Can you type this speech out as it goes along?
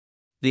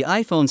The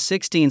iPhone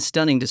 16's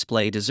stunning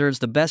display deserves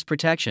the best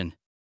protection.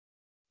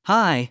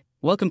 Hi,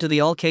 welcome to the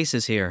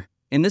AllCasesHere.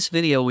 In this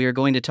video we are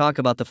going to talk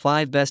about the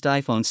 5 best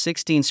iPhone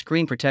 16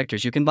 screen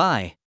protectors you can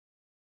buy.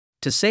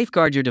 To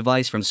safeguard your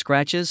device from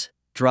scratches,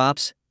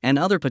 drops, and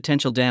other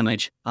potential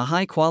damage, a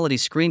high-quality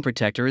screen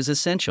protector is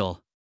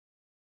essential.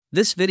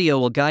 This video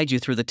will guide you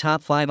through the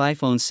top 5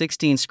 iPhone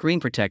 16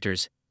 screen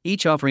protectors,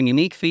 each offering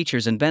unique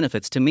features and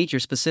benefits to meet your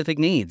specific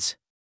needs.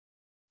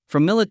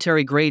 From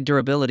military-grade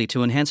durability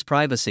to enhanced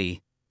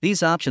privacy,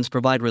 these options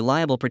provide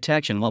reliable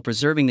protection while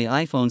preserving the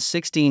iPhone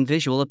 16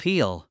 visual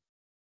appeal.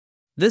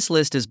 This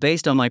list is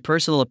based on my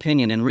personal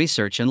opinion and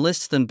research and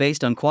lists them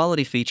based on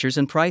quality features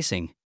and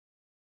pricing.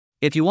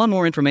 If you want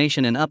more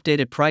information and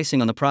updated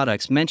pricing on the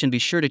products mentioned, be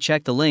sure to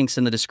check the links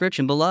in the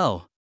description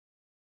below.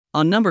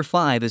 On number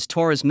 5 is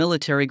Taurus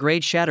Military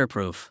Grade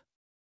Shatterproof.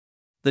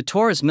 The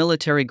Taurus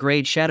Military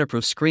Grade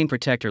Shatterproof screen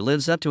protector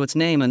lives up to its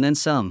name and then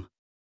some.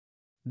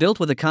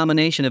 Built with a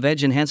combination of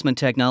edge enhancement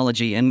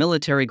technology and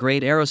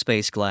military-grade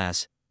aerospace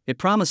glass, it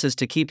promises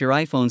to keep your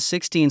iPhone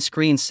 16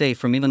 screen safe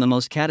from even the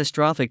most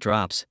catastrophic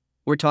drops.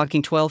 We're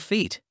talking 12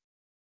 feet.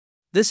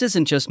 This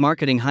isn't just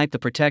marketing hype. The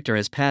protector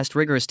has passed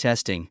rigorous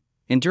testing,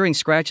 enduring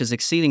scratches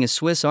exceeding a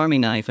Swiss Army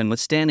knife and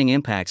withstanding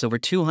impacts over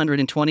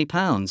 220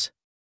 pounds.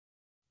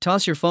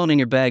 Toss your phone in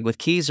your bag with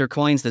keys or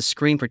coins, this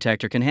screen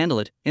protector can handle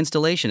it.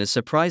 Installation is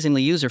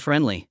surprisingly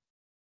user-friendly.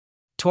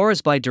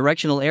 Taurus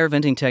bidirectional air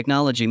venting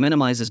technology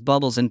minimizes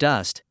bubbles and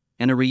dust,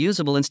 and a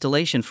reusable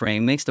installation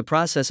frame makes the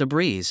process a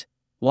breeze.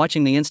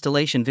 Watching the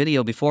installation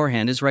video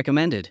beforehand is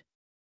recommended.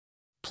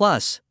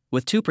 Plus,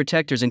 with 2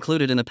 protectors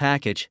included in the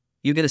package,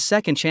 you get a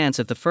second chance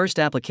if the first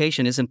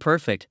application isn't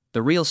perfect.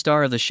 The real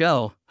star of the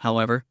show,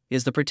 however,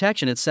 is the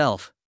protection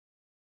itself.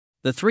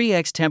 The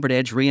 3x tempered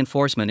edge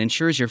reinforcement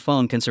ensures your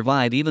phone can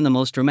survive even the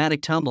most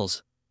dramatic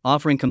tumbles,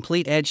 offering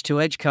complete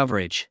edge-to-edge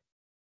coverage.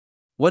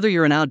 Whether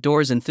you're an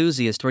outdoors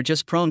enthusiast or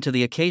just prone to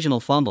the occasional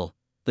fumble,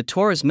 the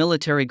Taurus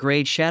Military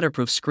Grade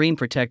Shatterproof screen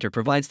protector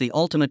provides the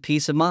ultimate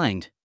peace of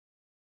mind.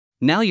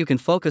 Now you can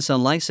focus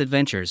on life's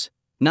adventures,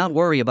 not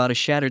worry about a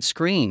shattered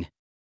screen.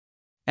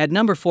 At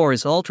number 4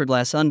 is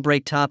Ultraglass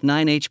Unbreak Top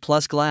 9H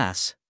Plus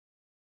Glass.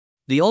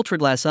 The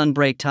Ultraglass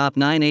Unbreak Top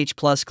 9H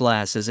Plus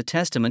Glass is a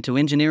testament to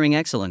engineering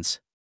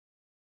excellence.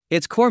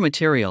 Its core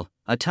material,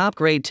 a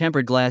top-grade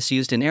tempered glass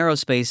used in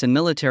aerospace and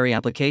military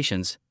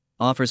applications,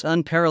 offers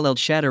unparalleled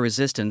shatter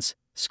resistance,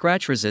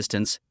 scratch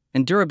resistance,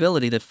 and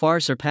durability that far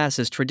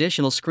surpasses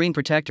traditional screen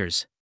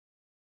protectors.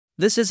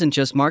 This isn't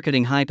just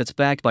marketing hype, it's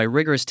backed by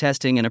rigorous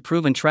testing and a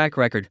proven track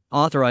record.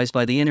 Authorized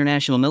by the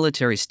International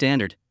Military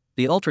Standard,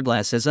 the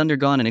Ultraglass has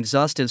undergone an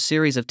exhaustive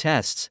series of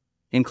tests,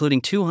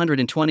 including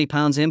 220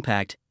 pounds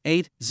impact,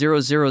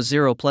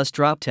 8,000 plus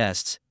drop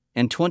tests,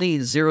 and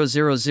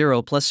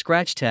 20,000 plus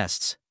scratch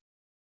tests.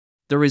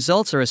 The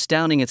results are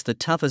astounding. It's the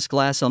toughest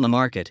glass on the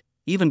market,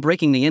 even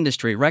breaking the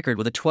industry record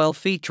with a 12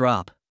 feet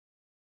drop.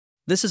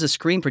 This is a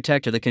screen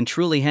protector that can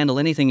truly handle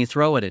anything you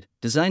throw at it.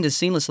 Designed to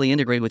seamlessly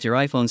integrate with your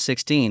iPhone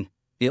 16,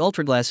 the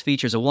Ultraglass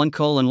features a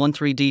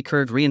 1:1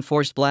 curved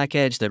reinforced black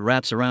edge that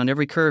wraps around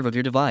every curve of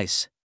your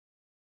device.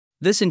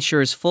 This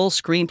ensures full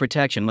screen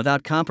protection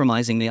without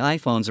compromising the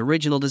iPhone's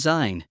original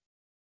design.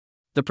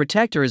 The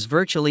protector is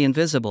virtually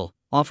invisible,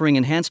 offering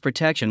enhanced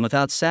protection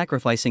without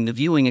sacrificing the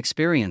viewing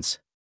experience.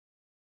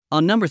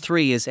 On number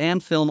 3 is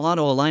AmFilm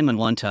Auto Alignment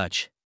One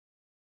Touch.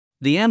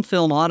 The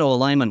AmFilm Auto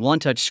Alignment One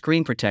Touch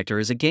screen protector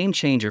is a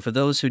game-changer for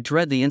those who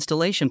dread the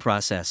installation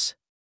process.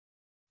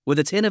 With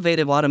its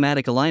innovative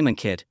automatic alignment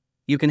kit,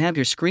 you can have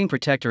your screen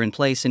protector in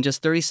place in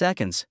just 30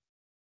 seconds.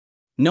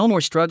 No more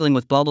struggling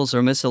with bubbles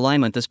or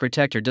misalignment. This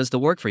protector does the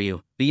work for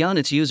you. Beyond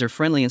its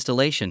user-friendly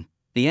installation,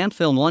 the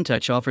AmFilm One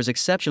Touch offers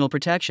exceptional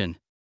protection.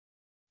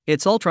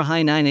 Its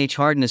ultra-high 9H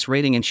hardness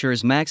rating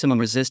ensures maximum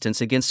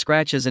resistance against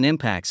scratches and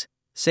impacts,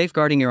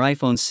 safeguarding your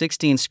iPhone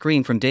 16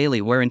 screen from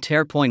daily wear and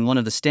tear. One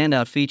of the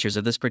standout features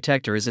of this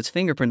protector is its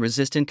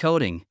fingerprint-resistant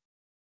coating.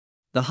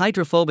 The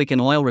hydrophobic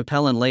and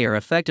oil-repellent layer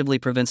effectively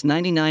prevents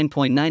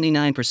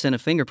 99.99%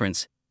 of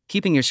fingerprints,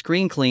 keeping your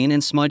screen clean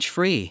and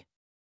smudge-free.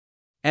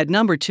 At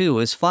number 2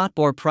 is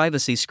Photbore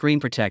Privacy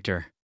Screen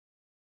Protector.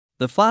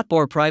 The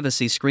Photbore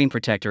Privacy Screen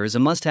Protector is a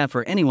must-have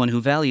for anyone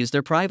who values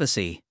their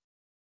privacy.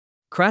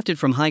 Crafted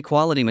from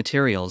high-quality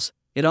materials,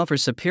 it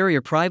offers superior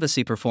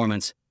privacy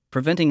performance,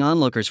 preventing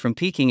onlookers from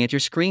peeking at your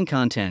screen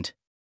content.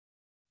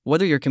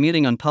 Whether you're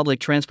commuting on public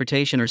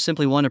transportation or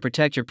simply want to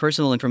protect your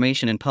personal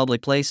information in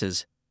public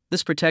places,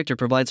 this protector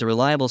provides a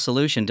reliable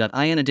solution.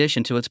 In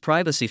addition to its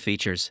privacy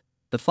features,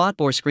 the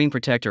Photbore screen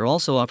protector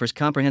also offers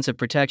comprehensive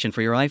protection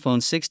for your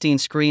iPhone 16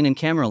 screen and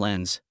camera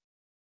lens.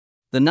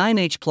 The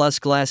 9H Plus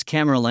Glass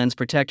Camera Lens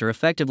Protector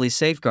effectively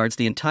safeguards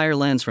the entire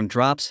lens from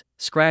drops,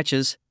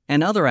 scratches,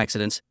 and other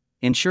accidents,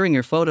 ensuring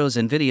your photos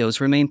and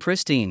videos remain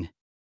pristine.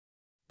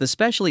 The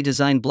specially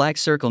designed black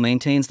circle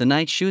maintains the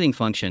night shooting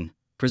function,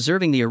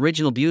 preserving the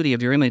original beauty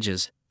of your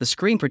images. The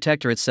screen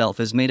protector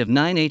itself is made of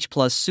 9H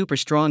Plus super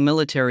strong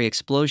military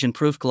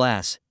explosion-proof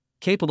glass,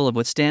 capable of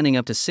withstanding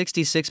up to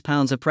 66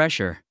 pounds of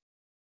pressure.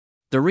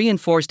 The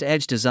reinforced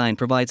edge design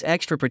provides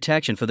extra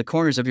protection for the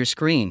corners of your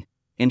screen,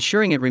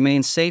 ensuring it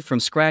remains safe from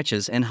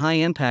scratches and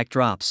high-impact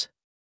drops.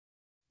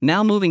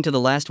 Now moving to the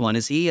last one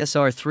is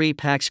ESR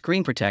 3-Pack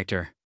Screen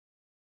Protector.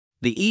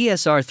 The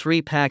ESR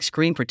 3-Pack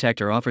Screen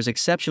Protector offers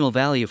exceptional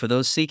value for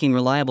those seeking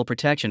reliable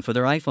protection for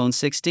their iPhone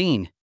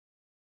 16.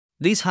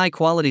 These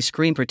high-quality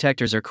screen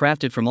protectors are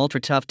crafted from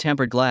ultra-tough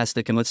tempered glass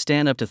that can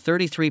withstand up to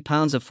 33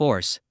 pounds of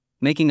force,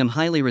 making them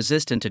highly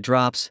resistant to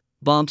drops,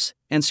 bumps,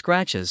 and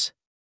scratches.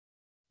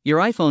 Your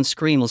iPhone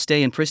screen will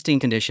stay in pristine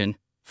condition,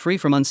 free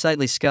from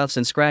unsightly scuffs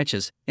and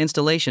scratches.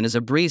 Installation is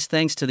a breeze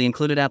thanks to the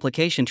included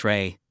application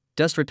tray,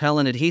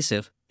 dust-repellent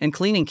adhesive, and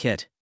cleaning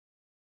kit.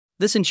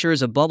 This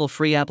ensures a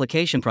bubble-free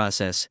application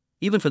process,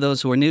 even for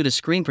those who are new to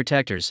screen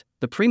protectors.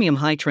 The premium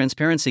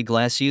high-transparency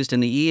glass used in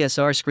the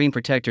ESR screen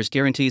protectors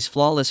guarantees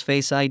flawless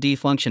Face ID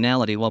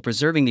functionality while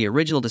preserving the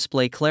original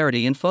display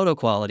clarity and photo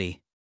quality.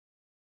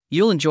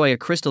 You'll enjoy a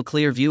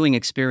crystal-clear viewing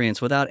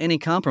experience without any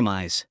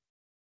compromise.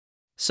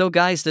 So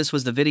guys, this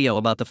was the video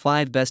about the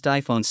 5 best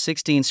iPhone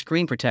 16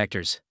 screen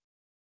protectors.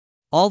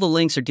 All the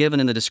links are given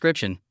in the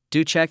description,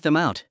 do check them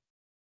out.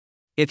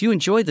 If you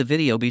enjoyed the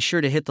video, be sure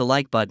to hit the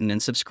like button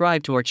and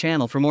subscribe to our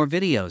channel for more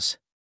videos.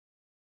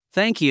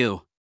 Thank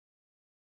you.